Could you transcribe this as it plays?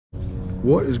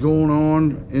what is going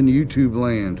on in YouTube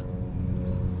land.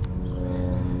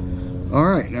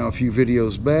 Alright, now a few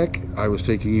videos back, I was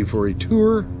taking you for a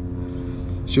tour.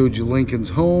 Showed you Lincoln's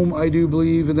home, I do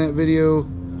believe, in that video.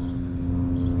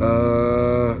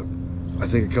 I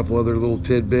think a couple other little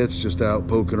tidbits just out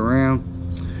poking around.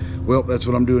 Well, that's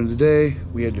what I'm doing today.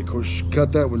 We had to, of course,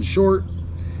 cut that one short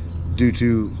due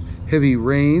to heavy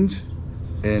rains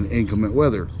and inclement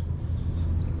weather.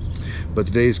 But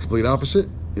today is complete opposite.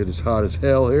 It is hot as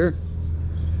hell here.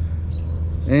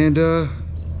 And,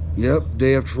 yep,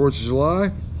 day after 4th of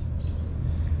July.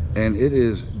 And it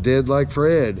is dead like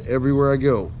Fred everywhere I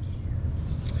go.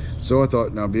 So I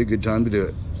thought now would be a good time to do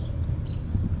it.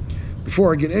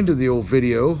 Before I get into the old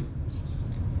video,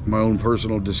 my own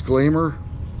personal disclaimer.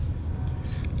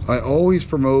 I always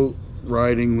promote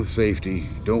riding with safety.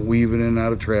 Don't weave in and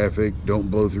out of traffic. Don't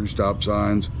blow through stop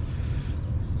signs.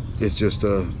 It's just,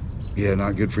 yeah,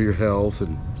 not good for your health,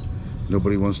 and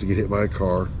nobody wants to get hit by a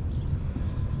car.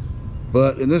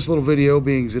 But in this little video,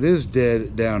 being as it is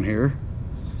dead down here,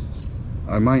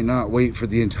 I might not wait for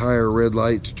the entire red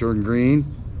light to turn green.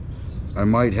 I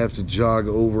might have to jog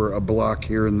over a block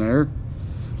here and there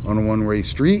on a one-way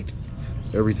street.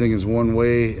 Everything is one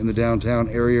way in the downtown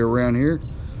area around here.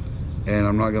 And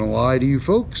I'm not gonna lie to you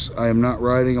folks, I am not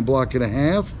riding a block and a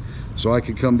half so I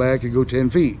could come back and go 10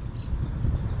 feet.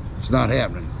 It's not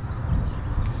happening.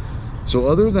 So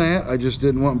other than that, I just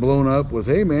didn't want blown up with,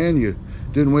 hey man, you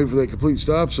didn't wait for that complete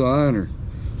stop sign, or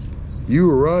you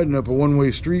were riding up a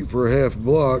one-way street for a half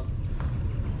block.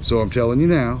 So I'm telling you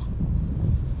now,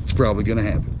 it's probably gonna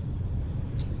happen.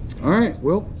 All right,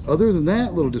 well, other than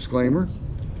that little disclaimer,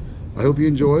 I hope you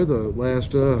enjoy the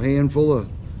last handful of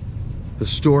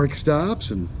historic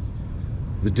stops in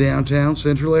the downtown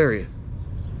central area.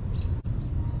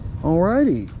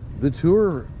 Alrighty, the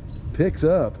tour picks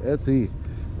up at the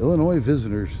Illinois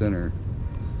Visitor Center.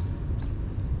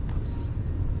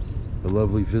 The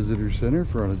lovely visitor center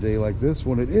for on a day like this,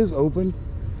 when it is open,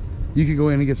 you can go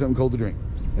in and get something cold to drink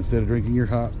instead of drinking your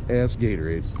hot ass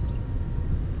Gatorade.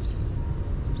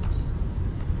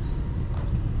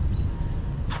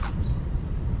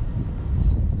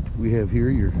 We have here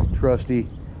your trusty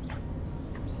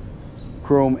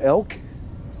chrome elk.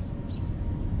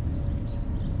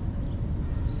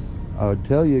 I would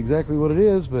tell you exactly what it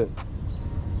is, but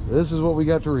this is what we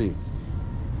got to read.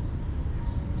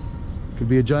 Could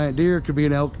be a giant deer, could be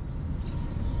an elk.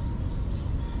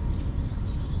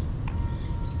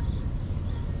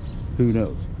 Who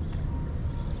knows?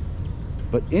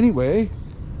 But anyway,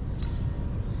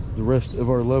 the rest of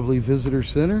our lovely visitor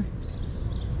center.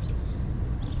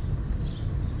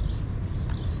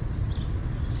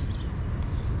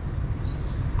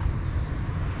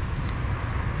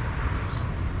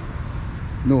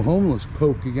 No homeless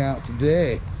poking out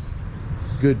today.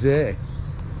 Good day.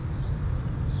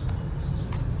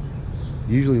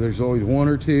 Usually there's always one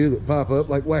or two that pop up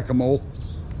like whack-a-mole.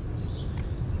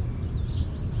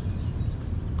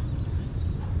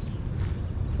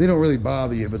 They don't really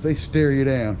bother you, but they stare you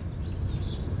down.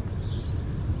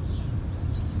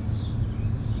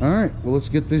 All right, well, let's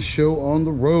get this show on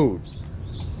the road.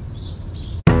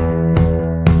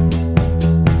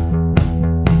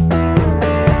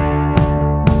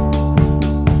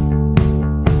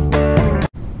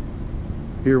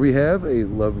 Here we have a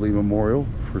lovely memorial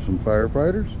for some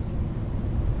firefighters.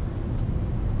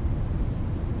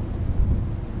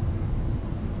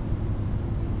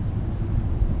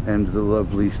 And the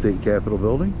lovely state capitol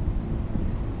building.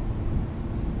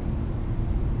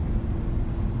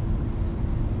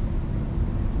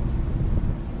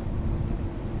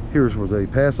 Here's where they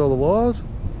pass all the laws,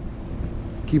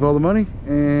 keep all the money,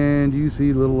 and you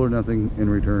see little or nothing in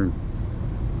return.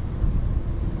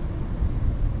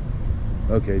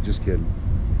 Okay, just kidding.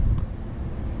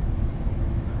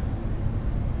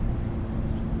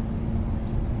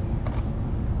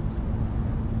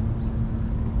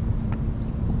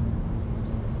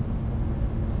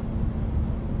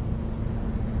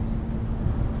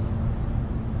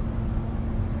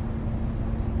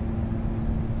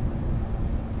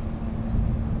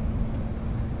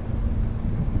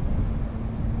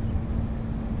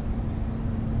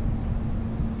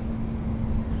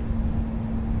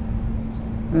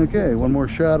 Okay, one more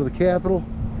shot of the Capitol,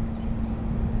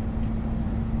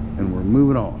 and we're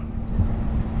moving on.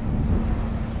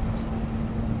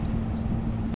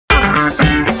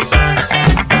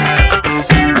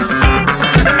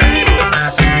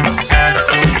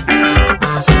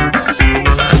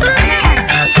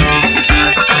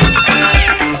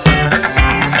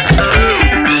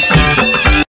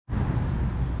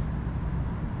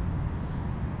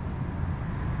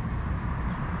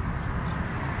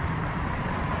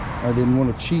 I didn't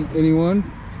want to cheat anyone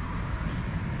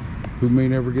who may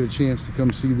never get a chance to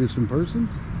come see this in person.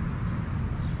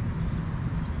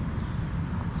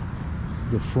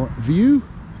 The front view.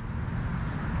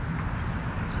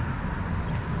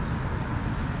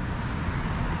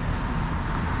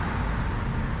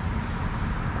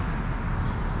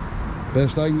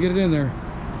 Best I can get it in there.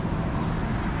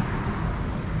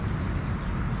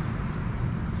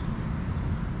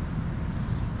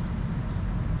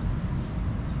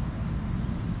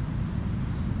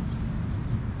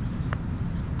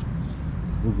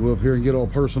 We'll go up here and get all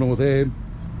personal with Abe.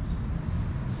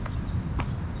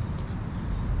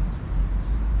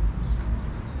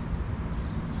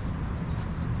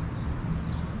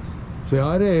 Say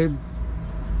hi to Abe.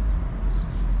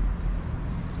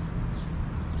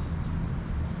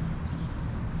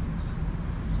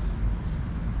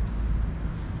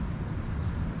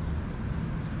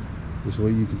 This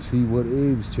way you can see what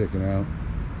Abe's checking out.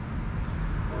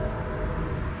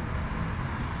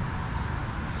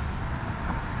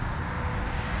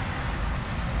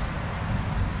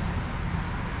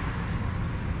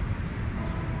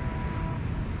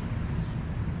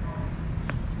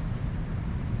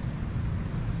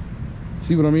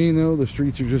 See what I mean though? The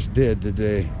streets are just dead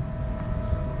today,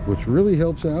 which really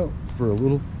helps out for a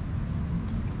little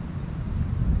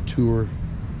tour.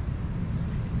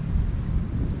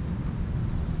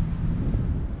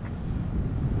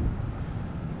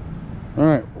 All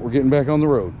right, we're getting back on the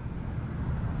road.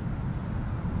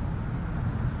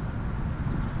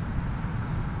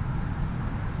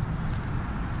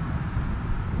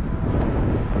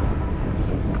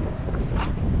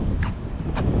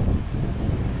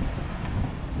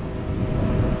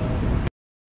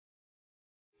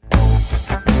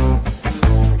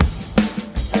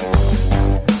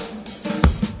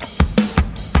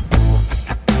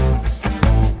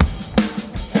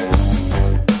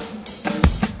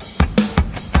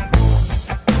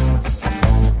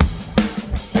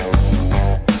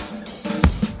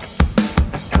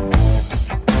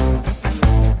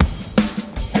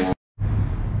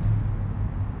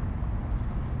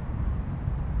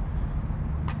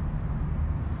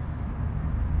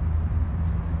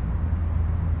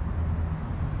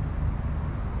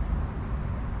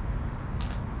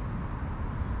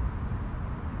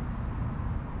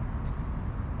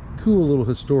 Cool little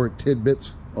historic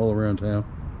tidbits all around town.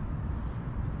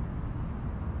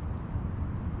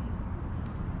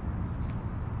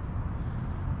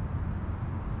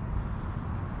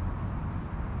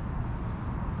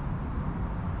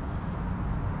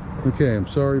 Okay, I'm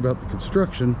sorry about the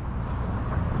construction,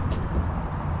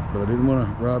 but I didn't want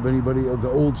to rob anybody of the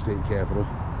old state capitol.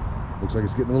 Looks like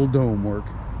it's getting a little dome work.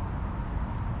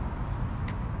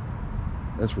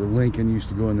 That's where Lincoln used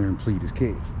to go in there and plead his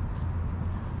case.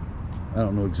 I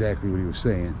don't know exactly what he was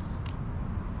saying,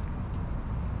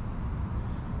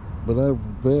 but I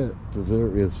bet that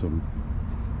there is some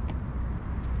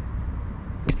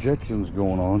projections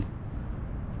going on,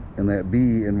 and that bee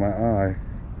in my eye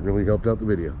really helped out the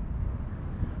video.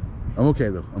 I'm okay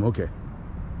though, I'm okay.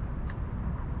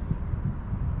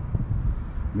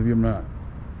 Maybe I'm not.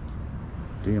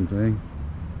 Damn thing.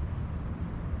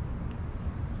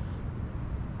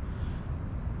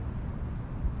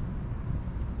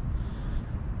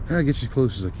 I get you as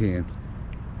close as I can.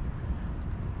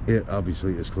 It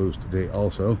obviously is closed today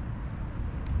also.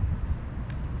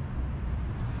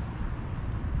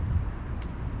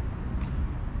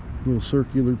 Little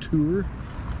circular tour.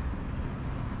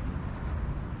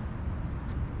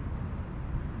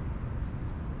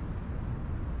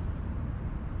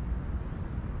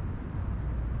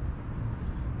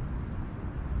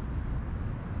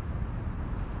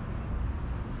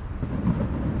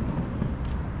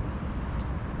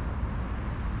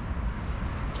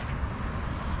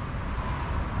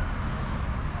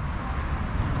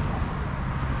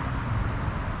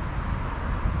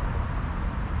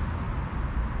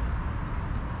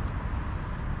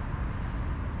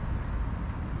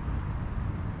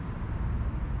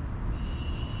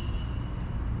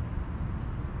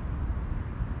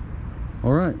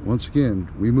 All right, once again,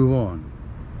 we move on.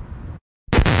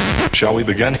 Shall we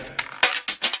begin?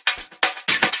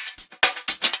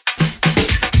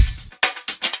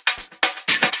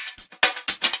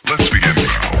 Let's begin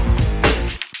now.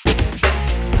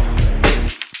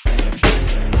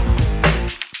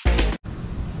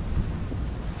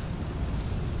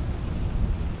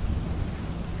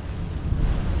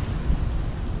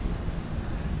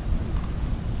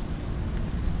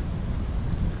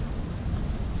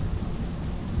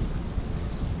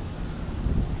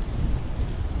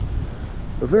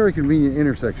 A very convenient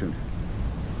intersection.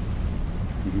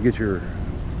 You can get your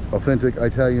authentic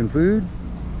Italian food.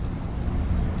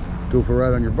 Go for a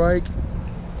ride on your bike.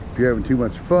 If you're having too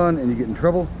much fun and you get in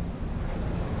trouble,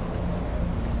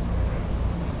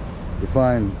 the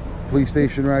fine police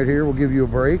station right here will give you a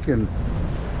break and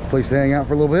a place to hang out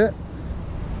for a little bit.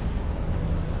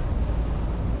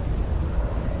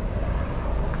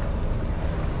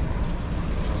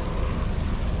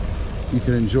 You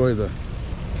can enjoy the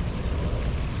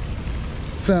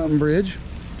fountain bridge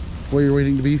while you're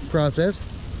waiting to be processed.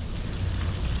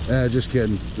 Just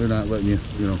kidding. They're not letting you,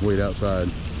 wait outside.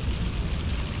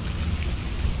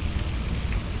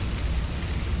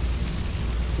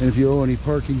 And if you owe any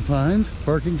parking fines,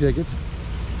 parking tickets,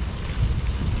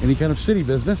 any kind of city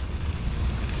business,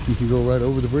 you can go right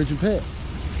over the bridge and pay it.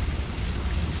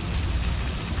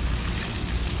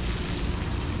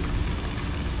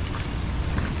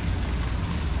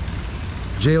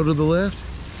 Jail to the left,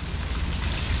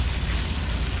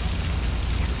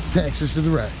 taxes to the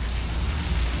right.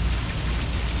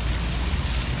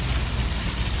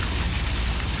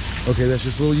 Okay, that's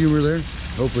just a little humor there.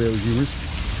 Hopefully that was humorous.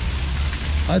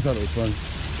 I thought it was fun.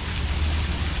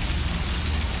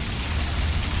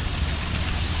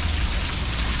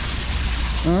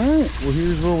 Alright, well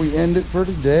here's where we end it for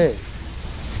today.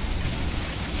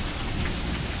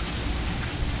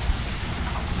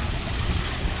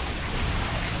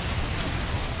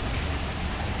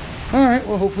 Alright,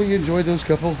 well hopefully you enjoyed those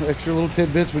couple extra little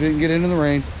tidbits we didn't get in the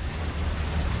rain.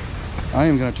 I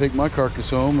am going to take my carcass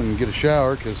home and get a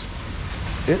shower because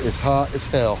it is hot as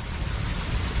hell.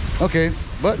 Okay,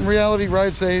 but in reality,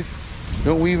 ride safe.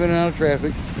 Don't weave in and out of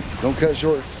traffic. Don't cut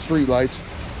short street lights.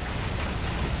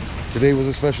 Today was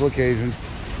a special occasion.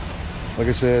 Like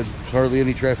I said, there's hardly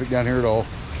any traffic down here at all.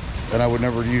 And I would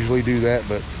never usually do that,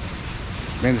 but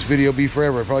man, this video will be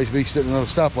forever. I'll probably be sitting on a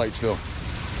stoplight still.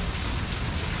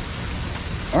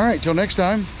 All right, till next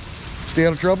time, stay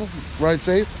out of trouble, ride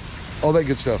safe, all that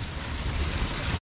good stuff.